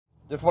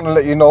Just want to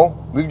let you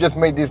know, we've just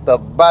made this the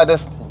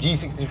baddest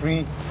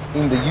G63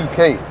 in the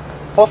UK,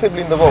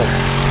 possibly in the world.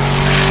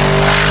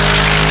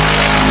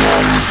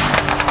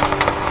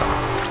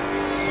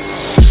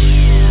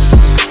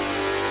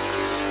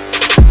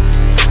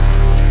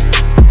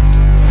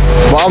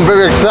 But I'm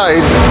very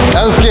excited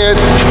and scared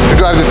to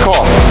drive this car,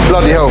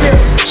 bloody hell.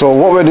 So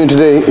what we're doing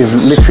today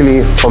is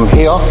literally from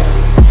here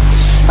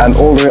and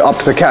all the way up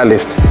to the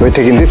catalyst. We're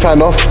taking this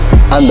side off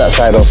and that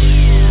side off.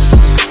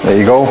 There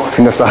you go, I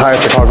think that's the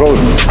highest the car goes.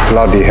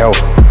 Bloody hell.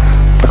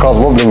 The car's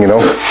wobbling, you know.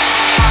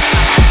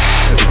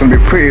 It's gonna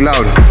be pretty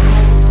loud.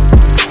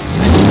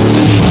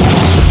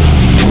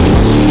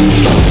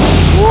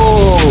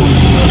 Whoa!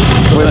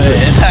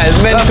 That is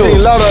mental. That's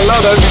getting louder and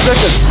louder every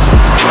second.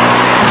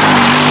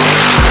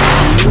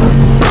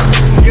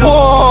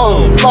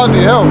 Whoa!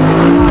 Bloody hell.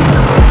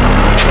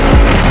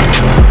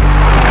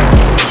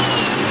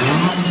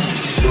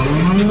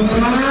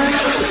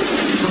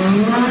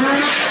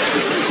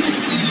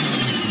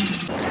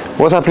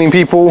 What's happening,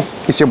 people?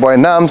 It's your boy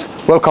Nams.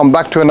 Welcome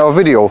back to another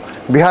video.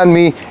 Behind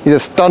me is a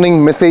stunning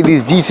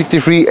Mercedes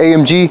G63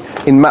 AMG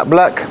in matte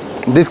black.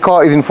 This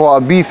car is in for our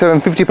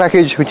B750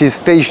 package, which is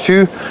stage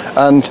 2,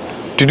 and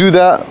to do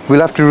that we'll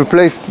have to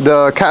replace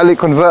the catalytic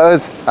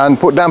converters and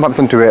put downpipes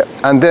onto it,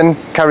 and then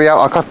carry out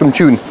our custom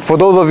tune. For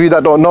those of you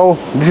that don't know,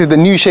 this is the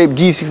new shape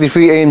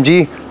G63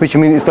 AMG, which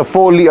means it's the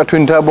 4-litre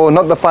twin turbo,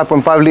 not the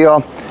 5.5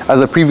 litre as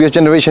the previous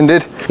generation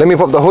did. Let me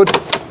pop the hood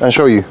and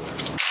show you.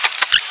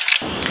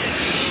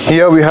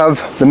 Here we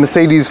have the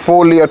Mercedes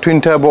 4-litre twin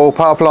turbo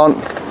power plant.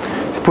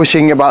 It's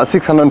pushing about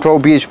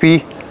 612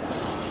 bhp.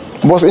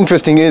 What's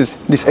interesting is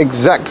this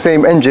exact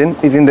same engine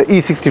is in the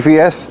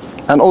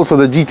E63S and also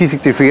the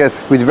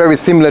GT63S with very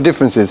similar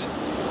differences,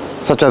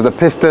 such as the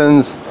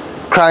pistons,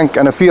 crank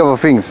and a few other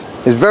things.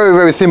 It's very,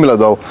 very similar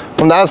though.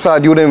 From the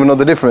outside you wouldn't even know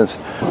the difference.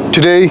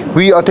 Today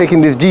we are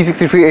taking this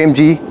G63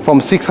 AMG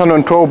from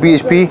 612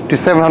 bhp to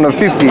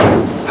 750.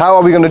 How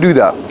are we going to do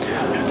that?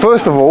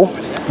 First of all,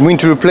 we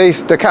need to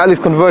replace the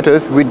catalyst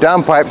converters with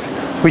downpipes,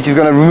 which is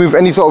going to remove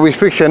any sort of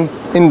restriction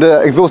in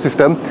the exhaust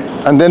system,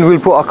 and then we'll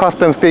put a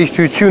custom stage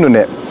 2 tune on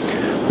it.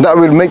 That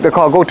will make the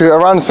car go to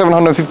around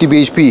 750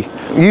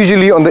 bhp.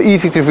 Usually on the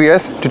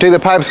E63S, to take the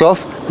pipes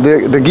off,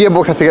 the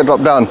gearbox has to get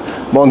dropped down.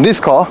 But on this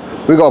car,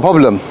 we got a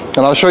problem, and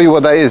I'll show you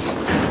what that is.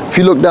 If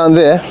you look down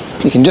there,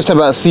 you can just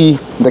about see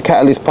the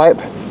catalyst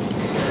pipe,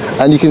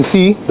 and you can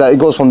see that it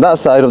goes from that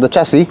side of the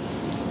chassis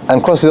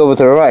and crosses over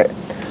to the right.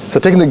 So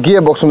taking the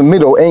gearbox from the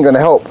middle ain't gonna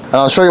help. And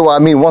I'll show you what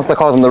I mean once the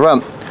car's on the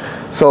ramp.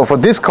 So for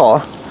this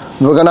car,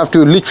 we're gonna have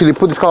to literally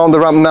put this car on the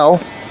ramp now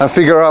and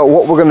figure out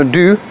what we're gonna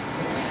do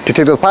to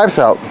take those pipes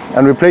out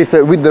and replace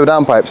it with the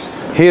downpipes.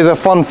 Here's a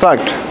fun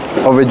fact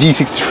of a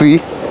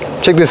G63.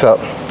 Check this out.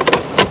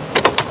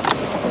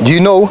 Do you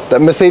know that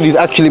Mercedes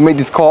actually made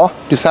this car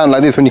to sound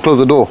like this when you close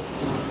the door?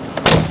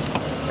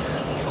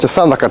 Just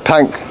sounds like a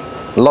tank.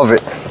 Love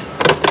it.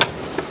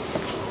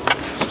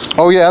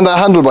 Oh yeah, and that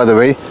handle, by the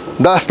way,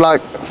 that's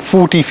like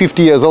 40,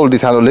 50 years old,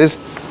 this handle is.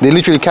 They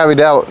literally carried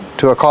out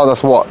to a car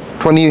that's what,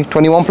 20,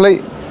 21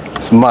 plate?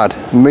 It's mad,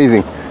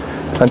 amazing.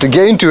 And to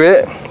get into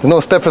it, there's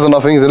no steppers or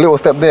nothing, there's a little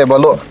step there, but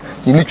look,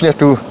 you literally have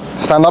to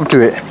stand up to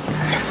it.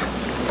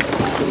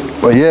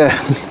 But yeah,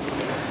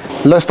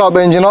 let's start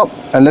the engine up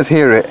and let's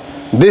hear it.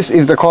 This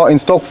is the car in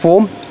stock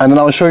form, and then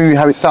I'll show you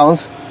how it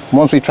sounds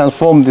once we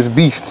transform this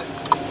beast.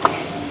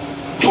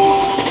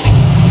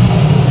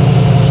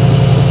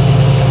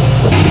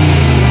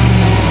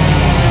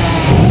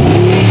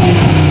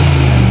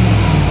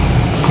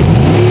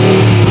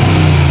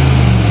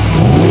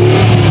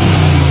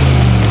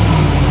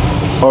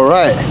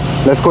 Alright,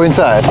 let's go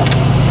inside.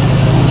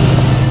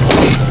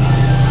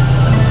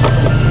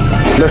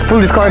 Let's pull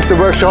this car into the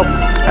workshop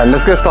and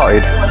let's get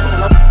started.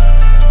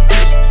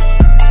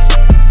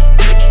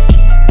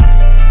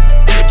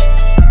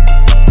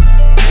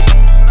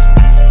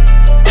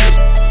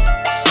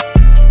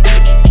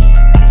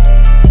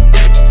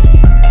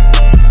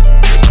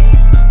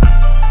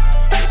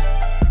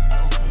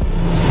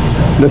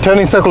 The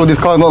turning circle of this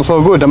car is not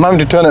so good. I'm having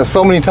to turn it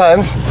so many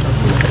times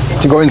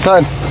to go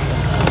inside.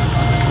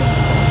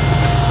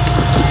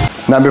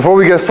 Now before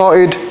we get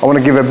started, I want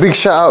to give a big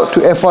shout out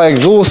to FI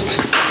Exhaust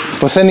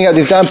for sending out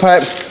these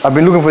downpipes. I've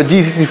been looking for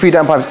G63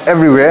 downpipes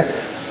everywhere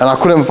and I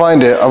couldn't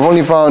find it. I've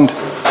only found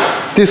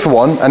this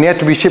one and it had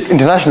to be shipped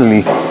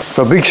internationally.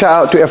 So big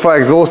shout out to FI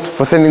Exhaust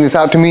for sending this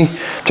out to me.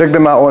 Check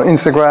them out on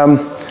Instagram,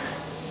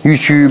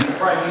 YouTube,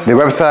 their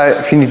website.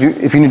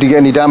 If you need to get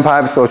any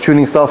downpipes or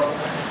tuning stuff,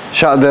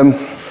 shout at them.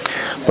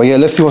 But yeah,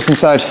 let's see what's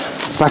inside.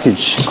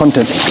 Package,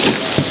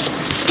 contents.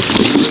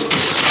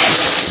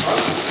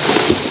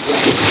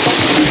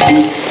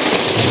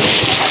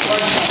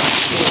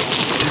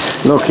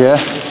 Look here,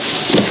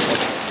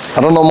 I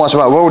don't know much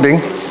about welding,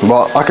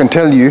 but I can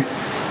tell you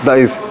that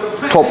is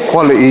top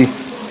quality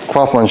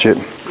craftsmanship.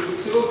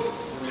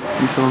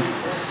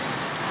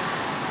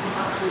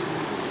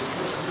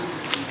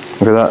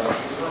 Look at that,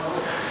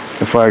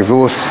 the fire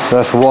exhaust, so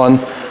that's one.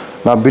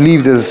 And I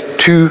believe there's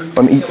 2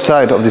 on each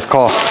side of this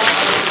car.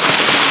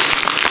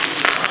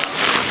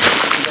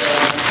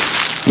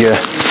 Yeah,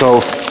 so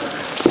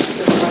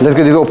let's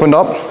get this opened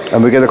up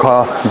and we get the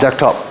car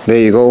jacked up. There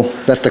you go.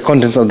 That's the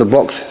contents of the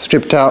box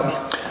stripped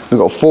out. We've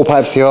got 4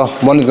 pipes here.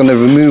 One is going to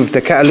remove the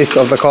catalyst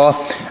of the car,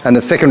 and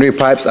the secondary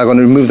pipes are going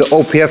to remove the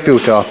OPF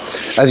filter.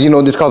 As you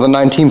know, this car's a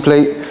 19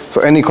 plate, so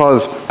any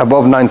cars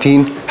above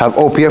 19 have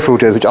OPF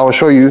filters, which I will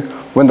show you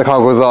when the car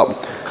goes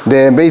up.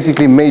 They're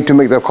basically made to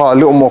make the car a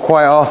little more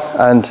quieter,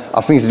 and I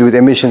think it's to do with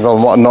emissions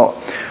and whatnot.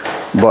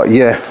 But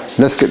yeah,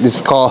 let's get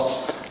this car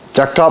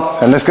jacked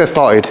up and let's get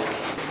started.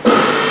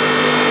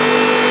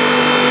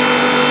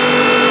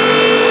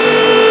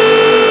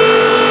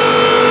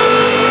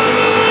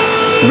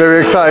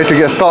 Very excited to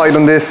get started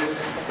on this.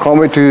 Can't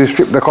wait to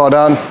strip the car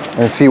down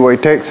and see what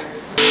it takes.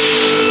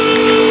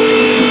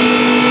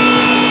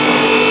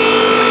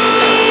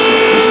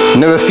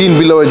 Never seen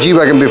below a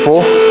G-Wagon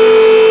before.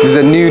 This is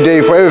a new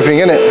day for everything,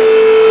 isn't it?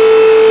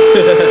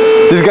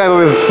 This guy's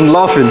always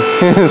laughing,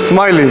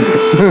 smiling.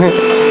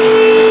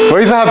 What are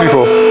you so happy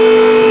for?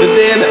 Good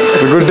day, innit?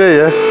 It's a good day,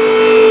 yeah?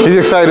 He's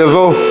excited as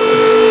well.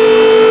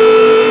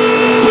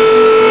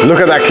 Look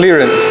at that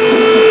clearance.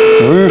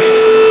 Roof,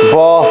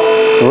 bar,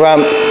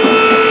 ramp.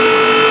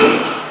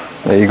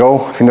 There you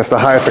go. I think that's the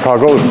highest the car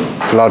goes.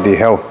 Bloody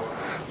hell.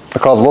 The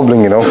car's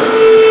wobbling, you know.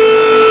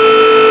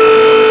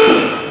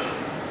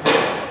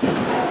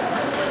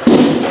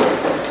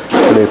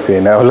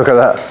 Flipping now, look at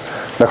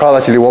that. The car's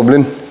actually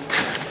wobbling,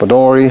 but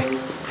don't worry,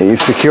 it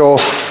is secure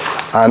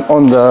and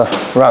on the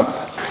ramp.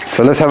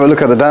 So let's have a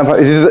look at the downpipe.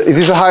 Is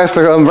this the highest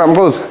the ramp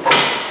goes?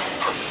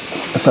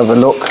 Let's have a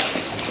look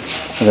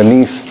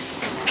underneath.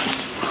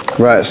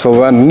 Right, so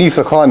we're underneath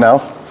the car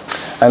now.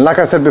 And like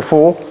I said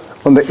before,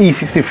 on the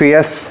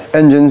E63S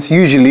engines,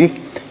 usually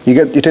you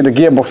take the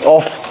gearbox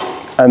off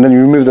and then you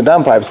remove the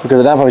downpipes,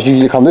 because the downpipes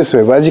usually come this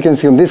way. But as you can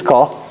see on this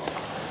car,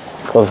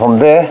 it goes from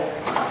there,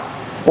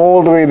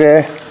 all the way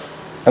there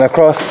and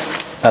across.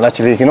 And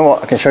actually, you know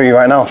what, I can show you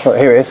right now. Look,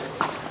 here it is.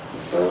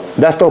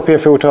 That's the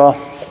OPF filter,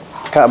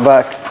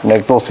 catback, and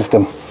exhaust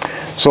system.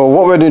 So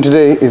what we're doing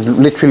today is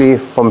literally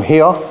from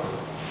here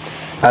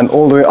and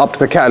all the way up to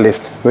the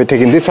catalyst. We're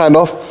taking this side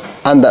off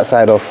and that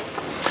side off.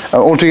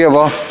 And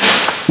altogether,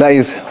 that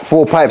is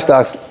 4 pipes.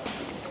 That's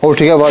 4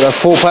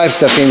 pipes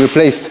that's being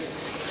replaced.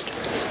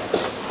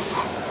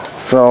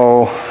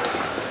 So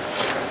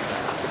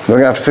we're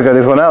gonna have to figure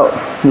this one out.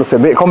 Looks a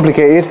bit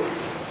complicated.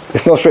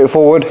 It's not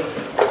straightforward.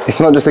 It's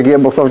not just a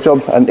gearbox off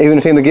job, and even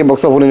taking the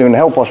gearbox off wouldn't even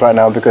help us right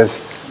now because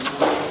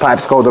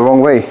pipes go the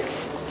wrong way.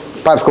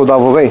 Pipes go the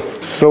other way.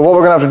 So what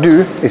we're gonna have to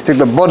do is take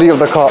the body of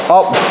the car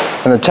up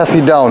and the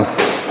chassis down.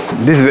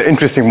 This is an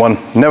interesting one.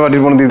 Never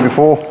did one of these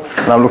before,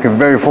 and I'm looking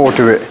very forward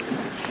to it.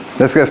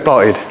 Let's get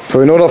started.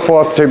 So in order for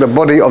us to take the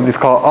body of this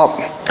car up,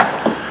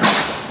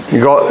 we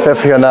got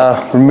Seth here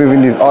now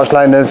removing these arch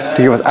liners to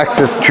give us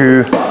access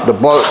to the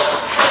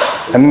bolts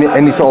and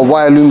any sort of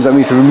wire looms that we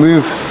need to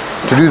remove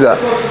to do that.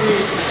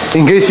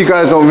 In case you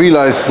guys don't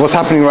realize what's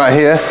happening right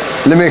here,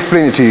 let me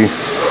explain it to you.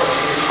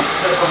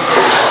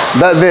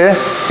 That there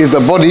is the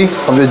body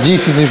of the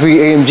G63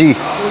 AMG.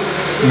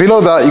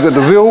 Below that you got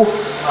the wheel,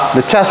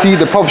 the chassis,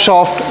 the prop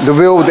shaft, the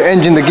wheel, the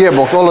engine, the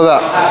gearbox, all of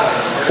that.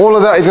 All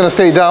of that is going to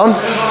stay down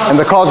and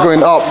the car's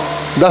going up.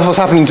 That's what's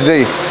happening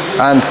today,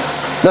 and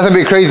that's a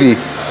bit crazy.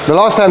 The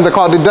last time the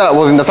car did that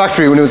was in the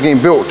factory when it was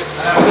getting built.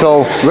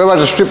 So we're about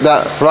to strip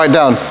that right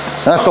down.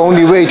 That's the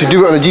only way to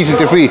do it on the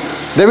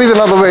G63. There is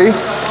another way,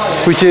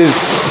 which is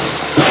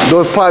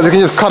those pipes. We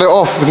can just cut it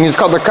off. We can just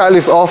cut the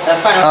catalyst off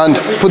and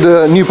put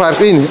the new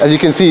pipes in. As you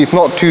can see, it's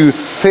not too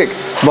thick,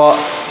 but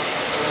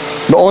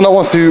the owner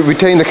wants to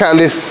retain the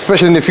catalyst,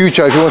 especially in the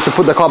future if he wants to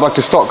put the car back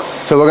to stock.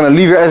 So we're going to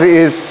leave it as it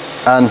is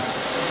and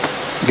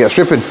get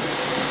stripping.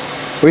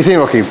 What are you saying,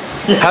 Rocky?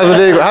 How's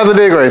the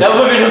day going? That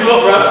moving as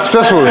well, bro.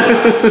 Stressful.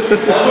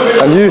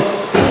 And you?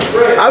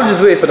 I'm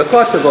just waiting for the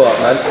car to go up,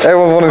 man.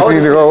 Everyone wants to see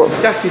the car.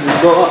 Chassis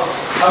just go up.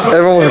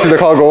 Everyone wants to see the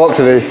car go up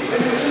today,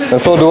 and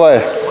so do I.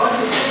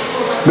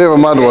 Bit of a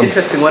mad one.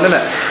 Interesting one, isn't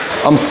it?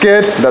 I'm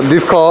scared that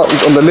this car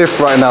is on the lift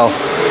right now.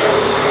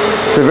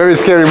 It's a very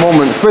scary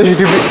moment,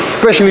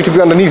 especially to be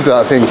underneath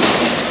that thing.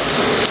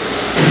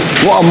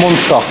 What a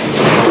monster!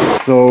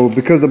 So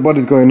because the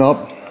body's going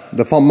up,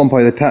 the front bumper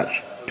is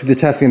attached to the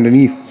chassis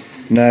underneath.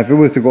 Now if it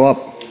was to go up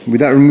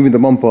without removing the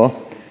bumper,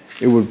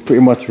 it would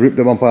pretty much rip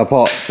the bumper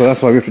apart. So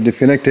that's why we have to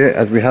disconnect it,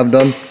 as we have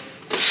done.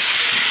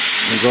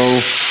 And go.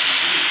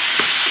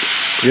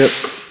 Yep.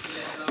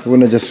 We're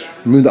gonna just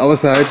remove the other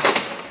side,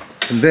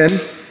 and then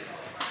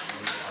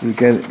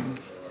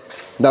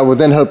that will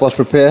then help us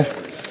prepare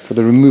for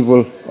the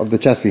removal of the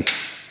chassis.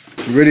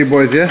 You ready,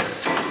 boys? Yeah.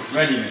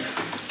 Ready, mate.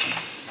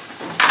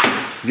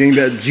 Getting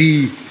that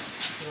G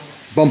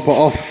bumper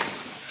off.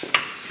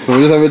 So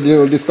we'll just have a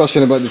little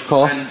discussion about this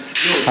car,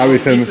 how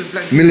it's a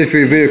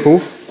military vehicle,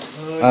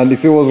 and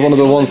if it was one of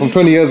the ones from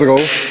 20 years ago,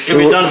 it would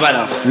be done by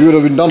now. We would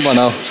have been done by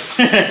now.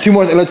 Too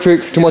much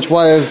electrics, too much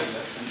wires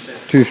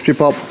to strip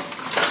up.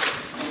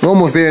 We're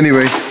almost there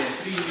anyway.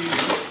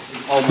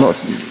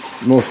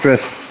 No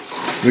stress.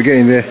 We're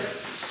getting there.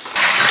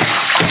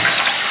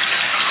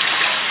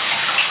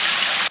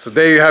 So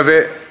there you have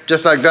it,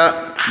 just like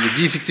that, the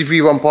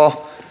G63 bumper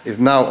is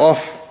now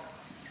off.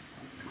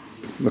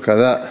 Look at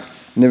that.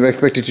 Never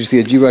expected to see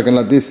a G-Wagon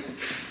like this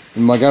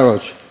in my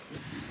garage.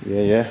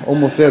 Yeah,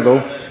 almost there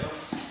though.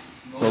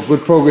 So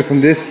good progress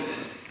on this.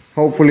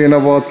 Hopefully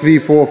another 3,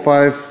 4,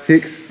 5,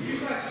 6,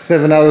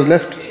 7 hours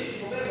left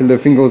till the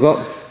thing goes up.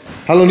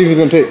 How long do you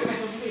think it's going to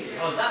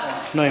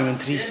take? Not even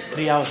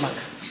 3 hours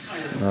max.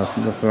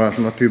 That's alright,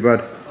 not too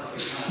bad.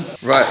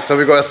 Right, so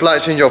we've got a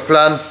slight change of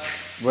plan.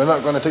 We're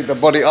not going to take the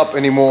body up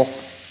anymore.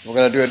 We're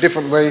going to do a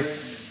different way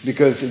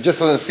because it just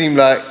doesn't seem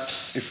like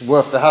it's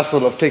worth the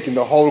hassle of taking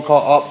the whole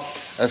car up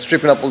and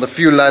stripping up all the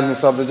fuel lines and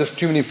stuff. There's just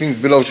too many things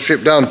below to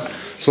strip down.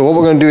 So what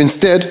we're going to do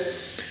instead,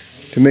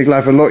 to make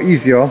life a lot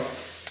easier,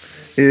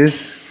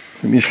 is,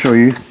 let me show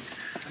you,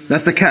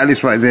 that's the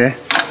catalyst right there.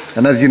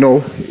 And as you know,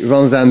 it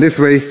runs down this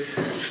way,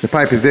 the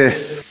pipe is there.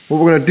 What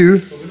we're going to do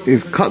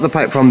is cut the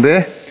pipe from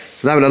there.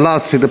 So that will allow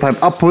us to take the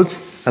pipe upwards.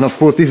 And of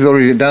course this is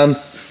already down.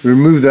 We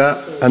remove that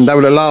and that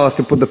will allow us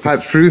to put the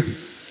pipe through.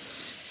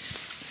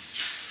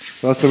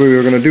 So that's the way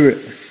we're going to do it.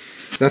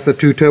 That's the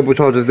 2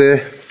 turbochargers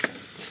there,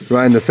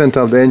 right in the center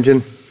of the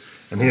engine.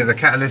 And here's the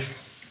catalyst.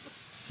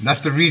 And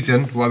that's the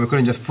reason why we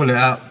couldn't just pull it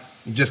out.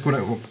 It just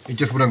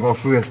wouldn't go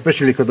through,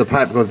 especially because the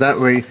pipe goes that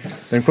way,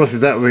 then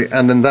crosses that way,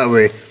 and then that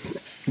way.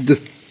 It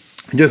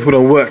just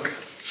wouldn't work.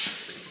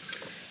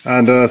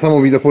 And some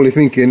of you are probably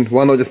thinking,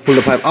 why not just pull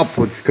the pipe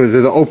upwards? Because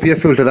there's an OPF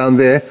filter down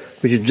there,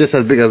 which is just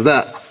as big as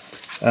that.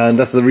 And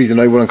that's the reason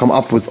why it wouldn't come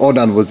upwards or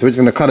downwards. So we're just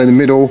going to cut in the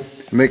middle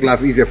and make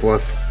life easier for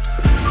us.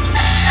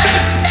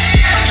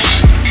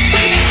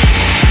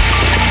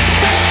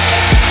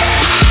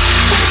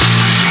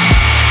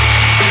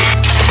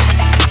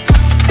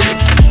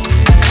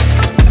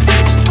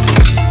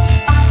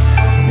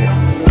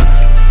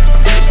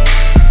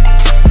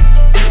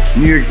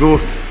 New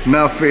exhaust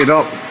now fitted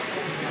up.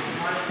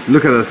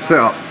 Look at the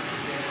setup.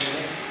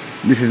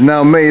 This is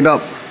now made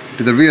up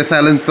to the rear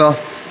silencer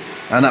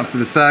and up to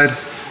the side.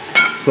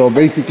 So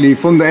basically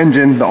from the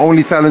engine, the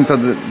only silencer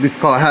that this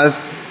car has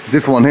is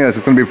this one here, so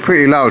it's going to be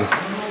pretty loud.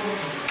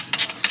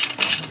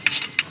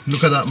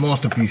 Look at that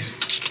masterpiece.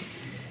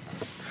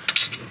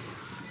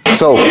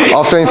 So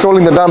after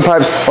installing the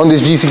downpipes on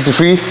this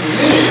G63,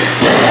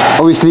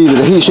 obviously with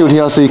the heat shield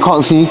here so you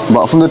can't see,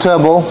 but from the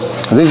turbo,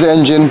 this is the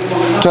engine,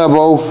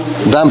 turbo,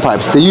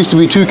 downpipes. There used to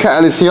be 2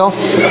 catalysts here,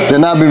 they're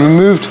now been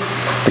removed.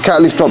 The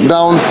catalyst dropped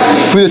down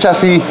through the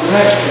chassis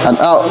and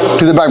out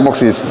to the back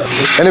boxes.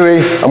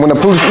 Anyway, I'm going to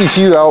pull this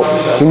ECU out.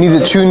 It needs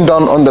a tune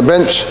done on the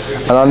bench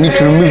and I need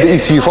to remove the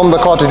ECU from the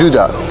car to do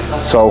that.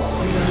 So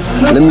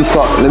let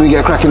me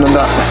get cracking on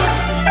that.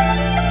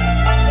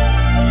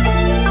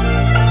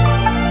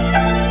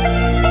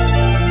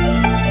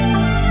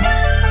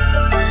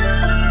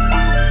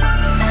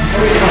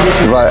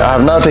 Right, I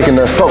have now taken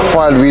a stock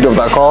file read of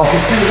that car.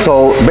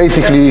 So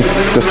basically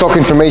the stock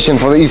information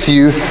for the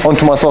ECU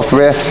onto my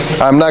software.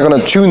 I'm now going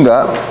to tune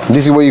that.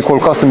 This is what you call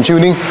custom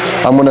tuning.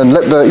 I'm going to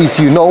let the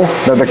ECU know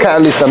that the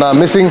catalysts are now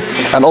missing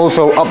and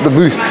also up the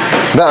boost.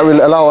 That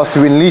will allow us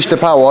to unleash the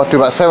power to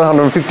about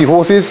 750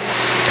 horses.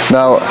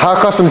 Now how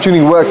custom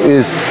tuning works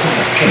is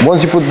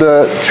once you put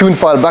the tune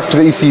file back to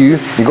the ECU,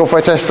 you go for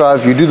a test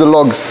drive, you do the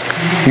logs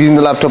using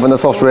the laptop and the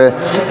software,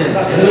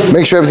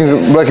 make sure everything's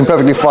working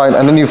perfectly fine,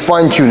 and then you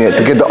fine tune it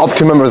to get the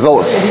optimum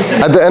results.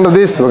 At the end of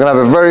this, we're going to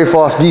have a very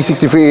fast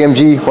G63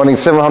 AMG running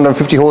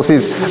 750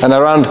 horses and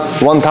around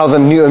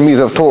 1000 Newton meters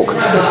of torque.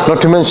 Not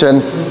to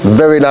mention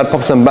very loud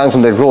pops and bangs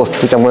from the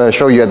exhaust, which I'm going to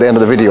show you at the end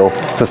of the video.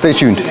 So stay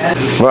tuned.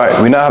 Right,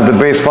 we now have the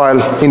base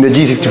file in the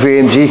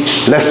G63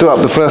 AMG. Let's do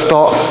up the first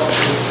start.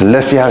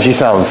 Let's see how she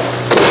sounds.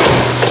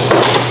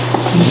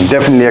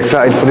 Definitely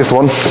excited for this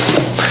one.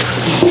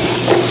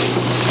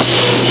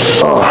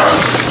 Oh.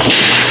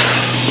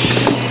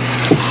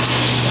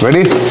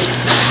 Ready?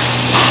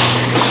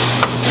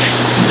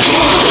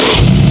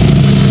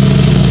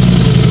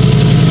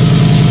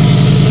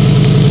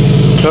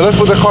 So let's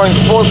put the car in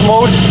sports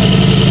mode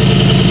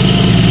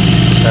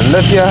and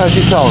let's hear how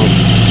she sounds.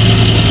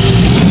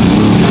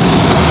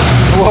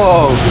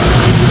 Whoa!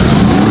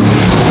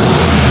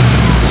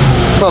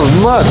 Sounds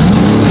mad.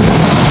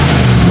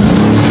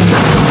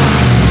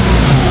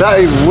 That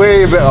is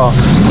way better.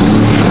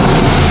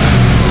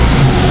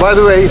 By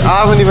the way,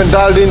 I haven't even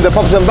dialed in the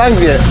pops and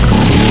bangs yet.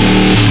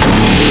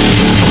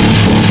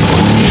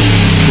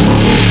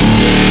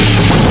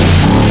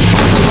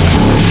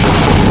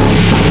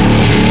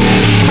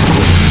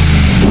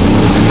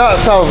 That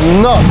sounds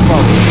nuts,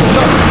 man.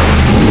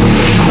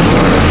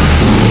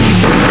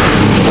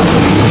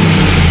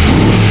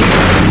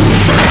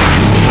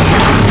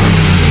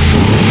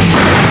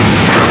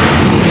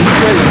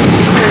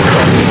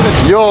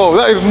 Yo,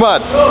 that is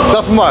mad.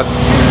 That's mad.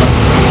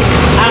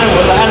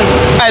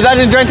 Hey, that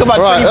just drank about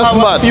 20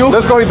 pounds of fuel.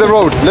 Let's go hit the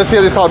road. Let's see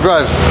how this car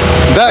drives.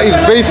 That is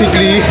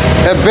basically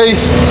a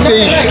base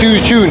stage 2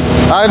 tune.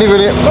 I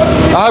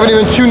haven't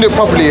even tuned it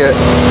properly yet.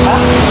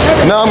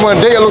 Now I'm going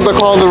to data look the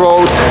car on the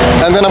road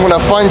and then I'm going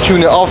to fine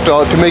tune it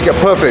after to make it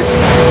perfect.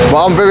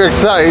 But I'm very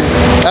excited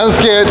and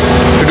scared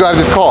to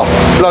drive this car.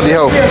 Bloody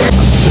hell.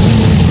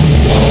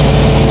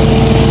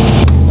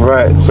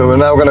 Right, so we're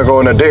now gonna go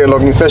on a data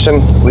logging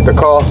session with the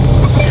car.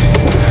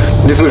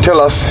 This will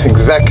tell us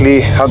exactly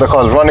how the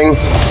car is running,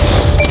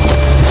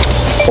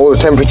 all the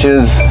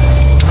temperatures,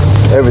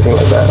 everything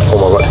like that. Oh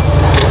my god.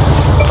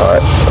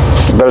 Alright,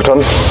 belt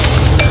on.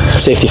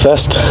 Safety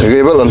first. You got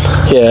your belt on?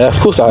 Yeah, of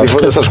course I have.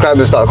 Before the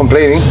subscribers start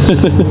complaining.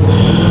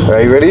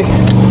 Are you ready?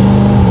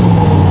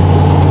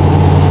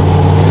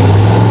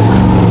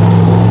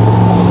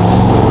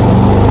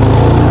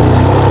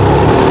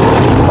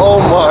 Oh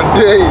my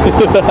days!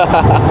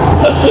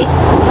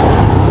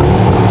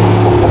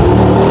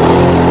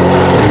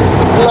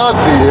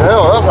 Bloody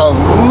hell, that sounds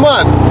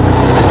mad!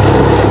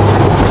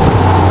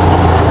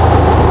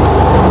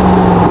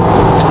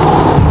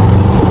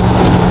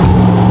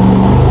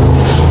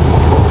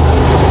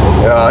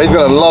 Yeah, he's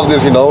gonna love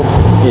this, you know.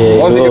 Yeah,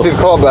 once he gets his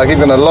car back, he's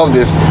gonna love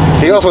this.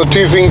 He also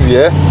two things,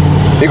 yeah?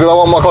 Because I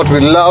want my car to be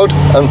loud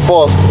and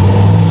fast.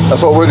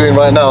 That's what we're doing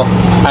right now.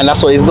 And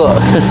that's what he's got.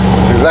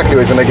 Exactly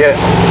what he's gonna get.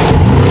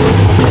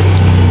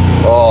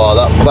 Oh,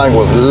 that bang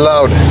was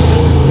loud.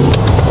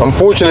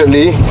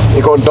 Unfortunately,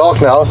 it got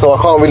dark now, so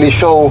I can't really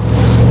show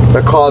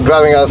the car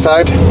driving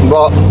outside,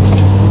 but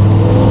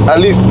at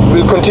least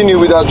we'll continue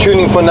with our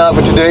tuning for now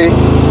for today.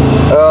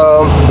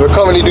 We're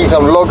currently doing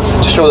some logs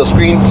to show the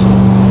screens.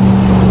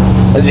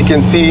 As you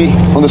can see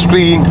on the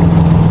screen,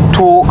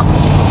 torque,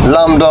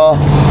 lambda,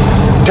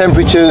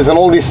 temperatures and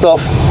all this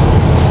stuff.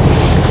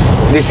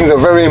 These things are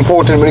very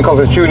important when it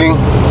comes to tuning.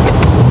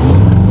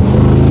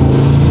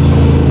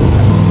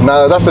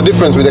 Now that's the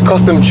difference with a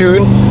custom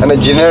tune and a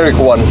generic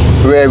one,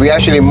 where we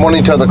actually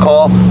monitor the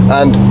car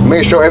and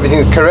make sure everything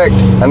is correct,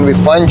 and we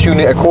fine tune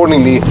it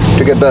accordingly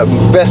to get the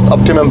best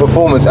optimum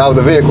performance out of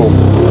the vehicle.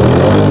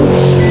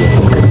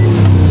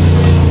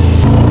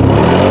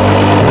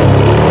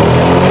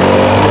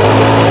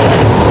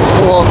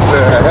 What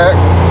the heck?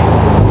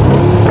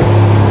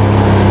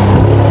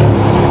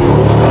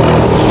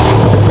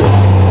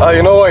 Oh,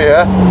 you know what,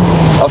 yeah?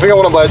 I think I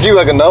want to buy a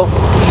G-Wagon now.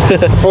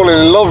 Falling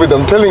in love with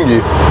them, I'm telling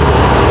you.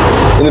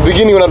 In the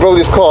beginning when I drove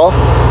this car,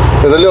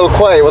 it was a little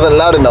quiet, it wasn't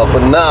loud enough,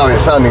 but now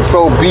it's sounding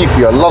so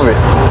beefy, I love it.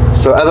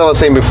 So as I was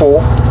saying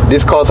before,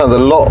 this car sounds a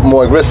lot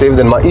more aggressive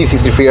than my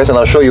E63S, and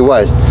I'll show you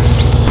why.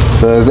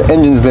 So as the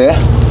engine's there,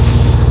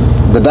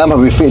 the damper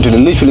we fitted to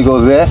literally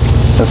goes there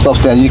and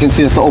stops there. And you can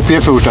see it's the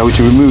OPF filter, which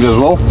we removed as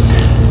well.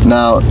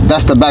 Now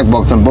that's the back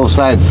box on both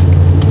sides.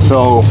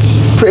 So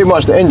pretty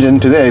much the engine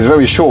to there is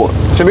very short.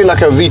 It's a bit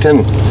like a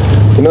V10.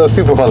 You know the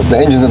supercars, the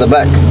engine's at the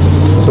back.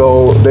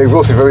 So the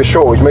exhaust is very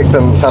short, which makes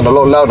them sound a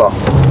lot louder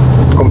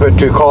compared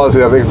to cars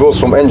who have exhaust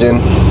from engine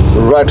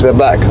right to the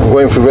back,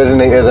 going through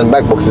resonators and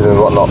back boxes and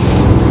whatnot.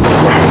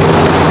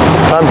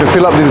 Time to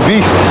fill up this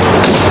beast.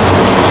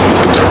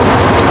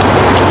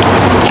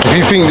 If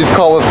you think this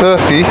car was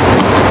thirsty,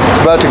 it's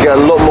about to get a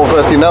lot more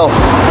thirsty now.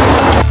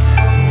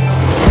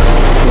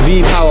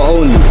 V-power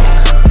only.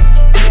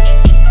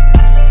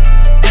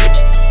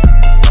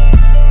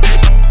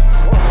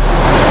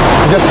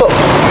 Just stop.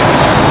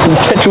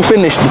 Petrol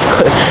finished.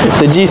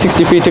 The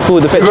G63 took all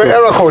the petrol.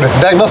 Error code,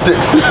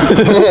 diagnostics.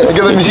 Get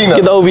the machine up.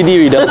 Get the OBD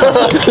reader.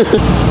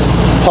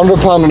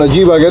 £100 on a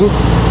G-Wagon,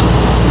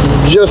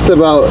 just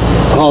about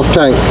half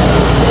tank.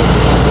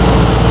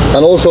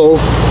 And also,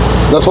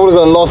 that's probably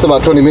going to last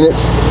about 20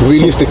 minutes,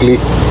 realistically.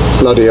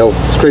 Bloody hell,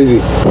 it's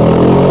crazy.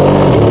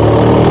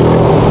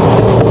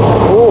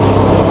 Oof.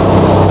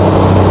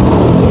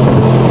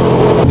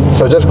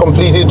 So just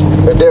completed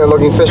a data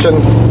logging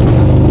session.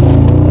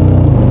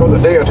 Got the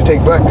data to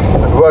take back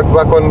and work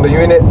back on the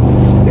unit.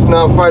 It's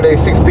now Friday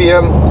 6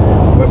 p.m.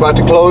 We're about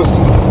to close,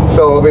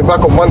 so I'll be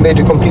back on Monday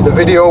to complete the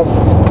video.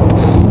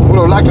 Would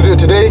have liked to do it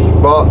today,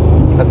 but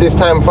at this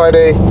time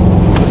Friday,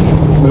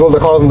 with all the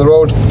cars on the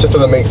road, just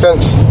doesn't make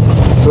sense.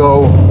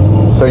 So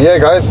yeah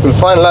guys, we'll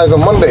finalize on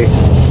Monday,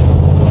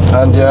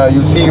 and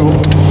you'll see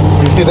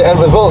the end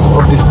results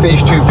of this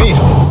stage 2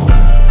 beast.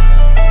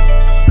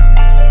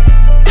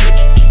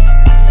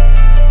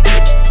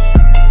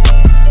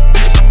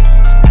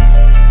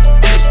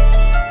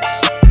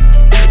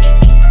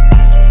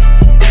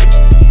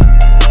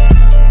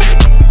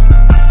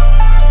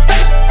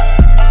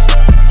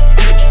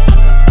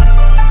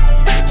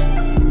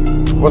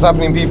 What's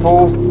happening,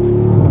 people?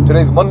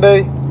 Today's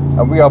Monday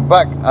and we are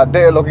back at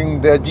data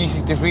logging the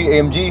G63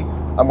 AMG.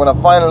 I'm gonna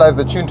finalize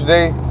the tune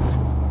today.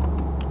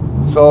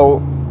 So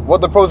what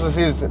the process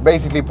is,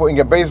 basically putting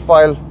a base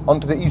file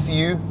onto the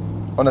ECU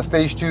on a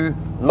stage 2,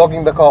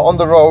 logging the car on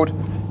the road,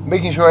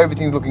 making sure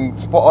everything's looking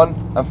spot on,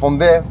 and from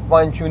there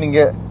fine tuning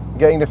it,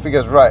 getting the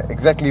figures right,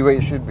 exactly where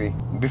it should be.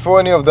 Before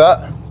any of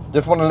that,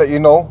 just want to let you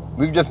know,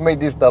 we've just made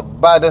this the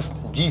baddest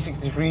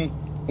G63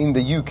 in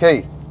the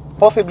UK,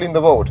 possibly in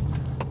the world.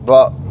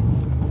 But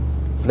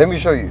let me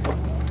show you.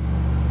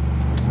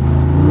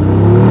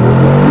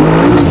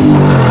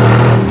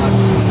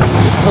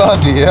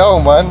 Bloody hell,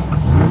 man.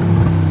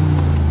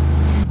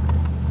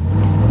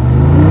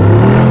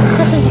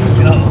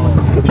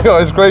 Yo,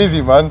 it's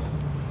crazy, man.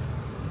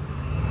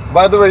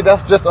 By the way,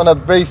 that's just on a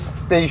base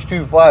stage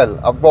 2 file.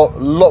 I've got a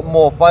lot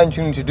more fine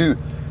tuning to do.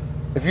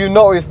 If you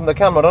notice in the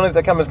camera, I don't know if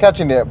the camera's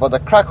catching it, but the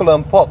crackle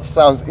and pop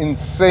sounds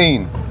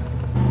insane.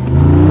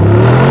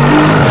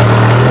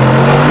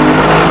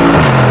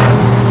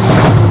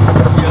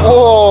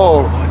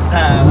 Whoa!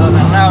 That was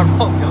a loud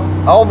pop, yo.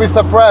 I won't be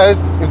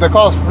surprised if the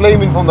car's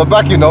flaming from the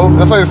back, you know.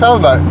 That's what it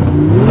sounds like.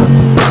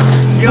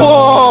 Yo.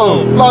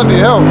 Whoa! Bloody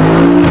hell.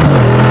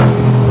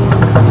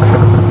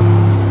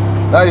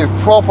 That is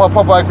proper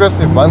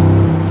aggressive, man.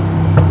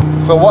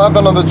 So what I've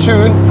done on the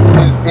tune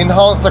is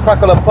enhance the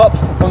crackle and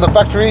pops from the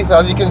factory. So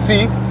as you can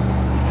see,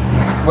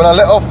 when I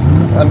let off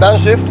and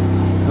downshift,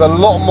 there's a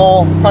lot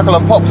more crackle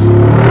and pops.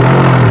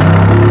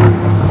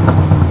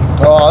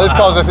 Oh, this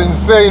car's just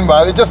insane,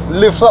 man. It just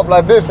lifts up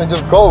like this and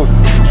just goes.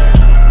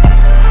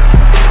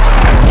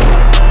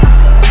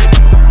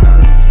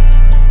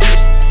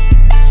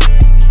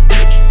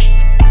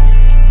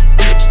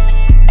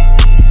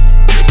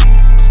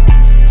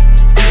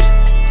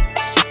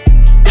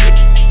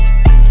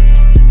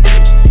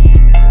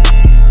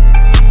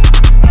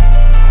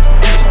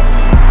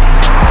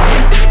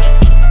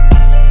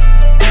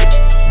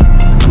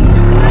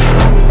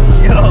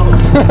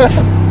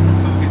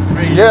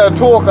 Yeah,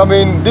 torque, I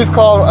mean, this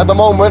car at the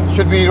moment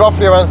should be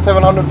roughly around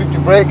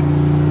 750 brake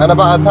and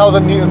about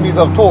 1,000 Newton meters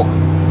of torque.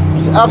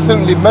 It's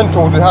absolutely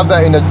mental to have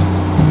that in a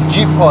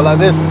Jeep car like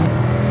this.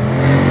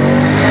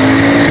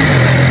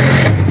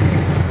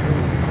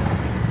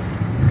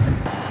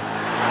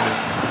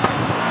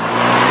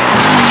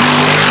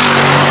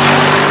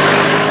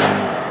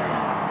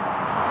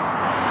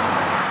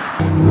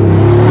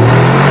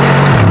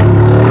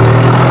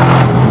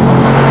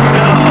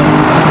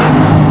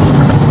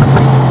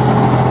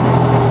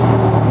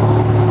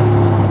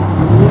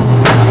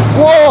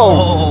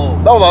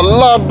 That was a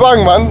loud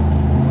bang, man.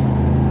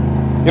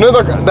 You know,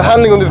 the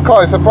handling on this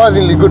car is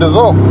surprisingly good as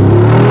well.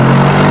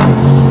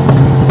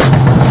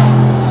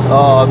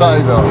 Oh, that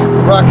is a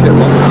racket,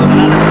 man.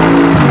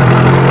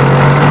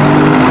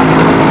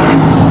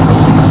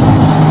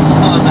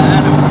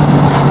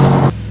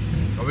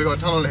 Oh, we got a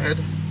tunnel ahead.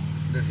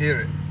 Let's hear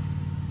it.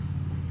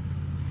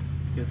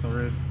 Let's get some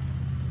road.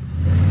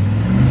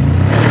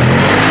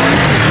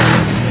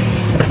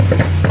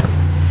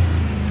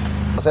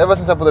 So ever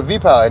since I put the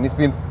V-power in, it's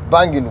been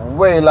banging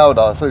way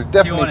louder, so it's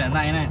definitely... You want it at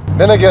 99?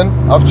 Then again,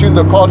 I've tuned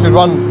the car to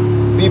run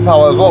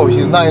V-power as well, which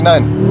is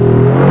 99.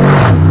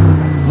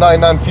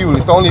 99 fuel,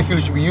 it's the only fuel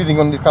you should be using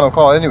on this kind of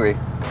car anyway.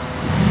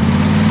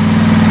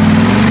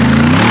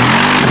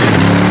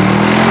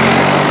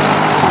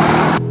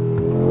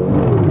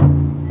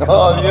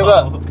 Oh, you hear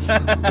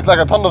that? It's like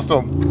a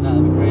thunderstorm. That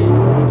was great.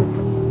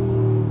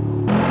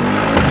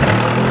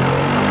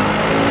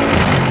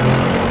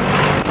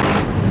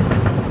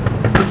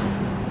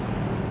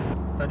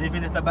 So do you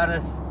think it's the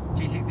baddest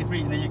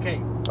G63 in the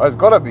UK? Oh, it's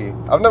gotta be.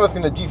 I've never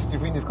seen a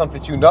G63 in this country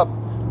tuned up.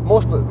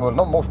 Most of them, well,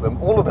 not most of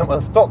them, all of them are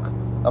stock.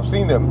 I've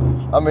seen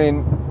them. I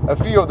mean, a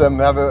few of them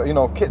have, you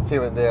know, kits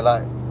here and there,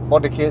 like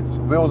body kits,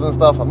 wheels and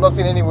stuff. I've not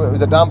seen any with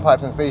the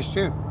downpipes and stage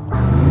 2.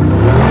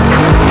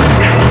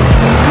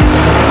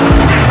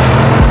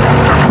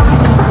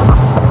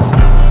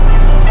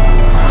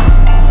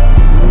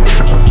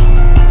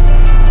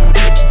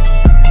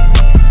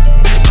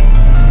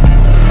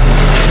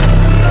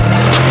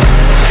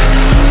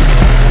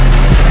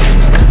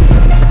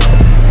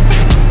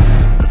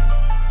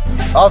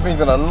 I've been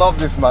gonna love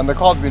this, man. The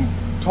car's been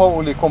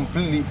totally,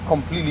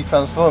 completely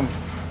transformed.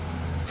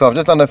 So I've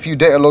just done a few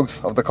data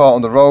logs of the car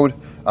on the road.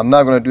 I'm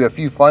now gonna do a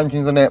few fine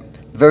tunes on it.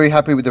 Very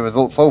happy with the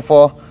results so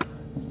far.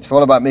 It's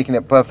all about making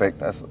it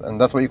perfect, and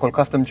that's what you call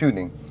custom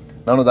tuning.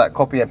 None of that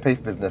copy and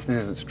paste business.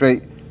 This is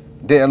straight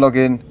data log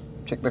in,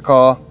 check the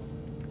car,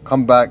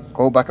 come back,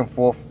 go back and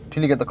forth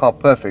till you get the car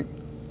perfect.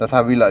 That's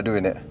how we like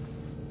doing it.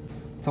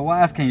 So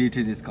what else can you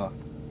do to this car?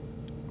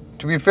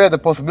 To be fair, the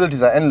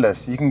possibilities are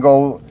endless. You can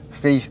go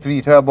stage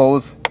 3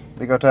 turbos,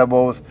 bigger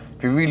turbos.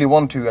 If you really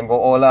want to and go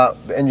all out,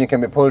 the engine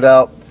can be pulled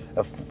out,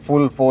 a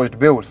full forged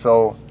build.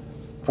 So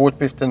forged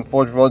piston,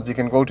 forged rods, you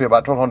can go to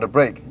about 1200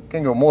 brake. You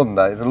can go more than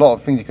that. There's a lot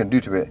of things you can do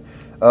to it.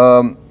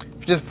 If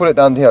you just put it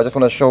down here, I just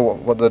want to show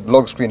what the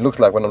log screen looks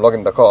like when I'm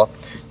logging the car.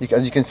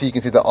 As you can see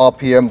the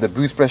RPM, the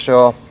boost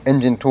pressure,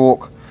 engine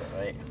torque,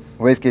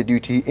 wastegate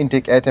duty,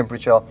 intake air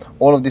temperature.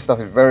 All of this stuff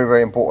is very,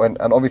 very important.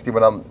 And obviously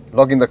when I'm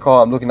logging the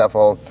car, I'm looking at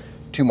for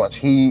too much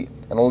heat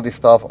and all this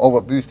stuff,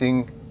 over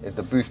boosting. If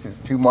the boost is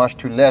too much,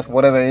 too less,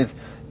 whatever it is,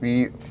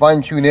 we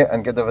fine tune it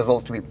and get the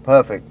results to be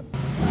perfect.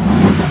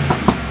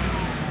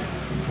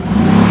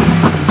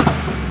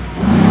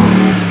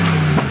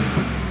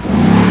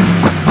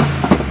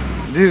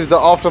 This is the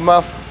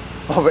aftermath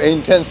of an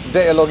intense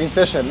data logging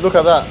session. Look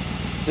at that.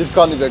 This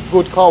car needs a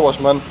good car wash,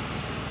 man.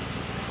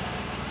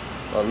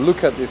 Now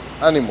look at this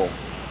animal.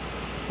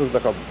 Looks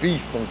like a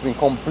beast and it's been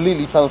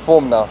completely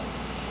transformed now.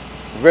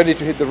 Ready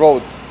to hit the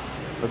roads.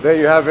 So there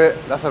you have it.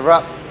 That's a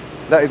wrap.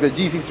 That is the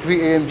G63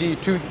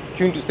 AMG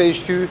tuned to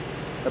stage 2.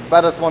 The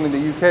baddest one in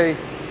the UK.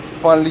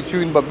 Finally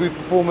tuned by Boost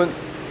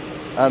Performance.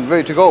 And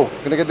ready to go.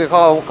 Gonna get the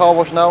car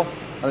wash now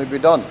and it'll be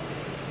done.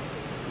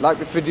 Like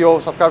this video,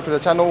 subscribe to the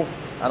channel,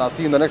 and I'll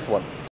see you in the next one.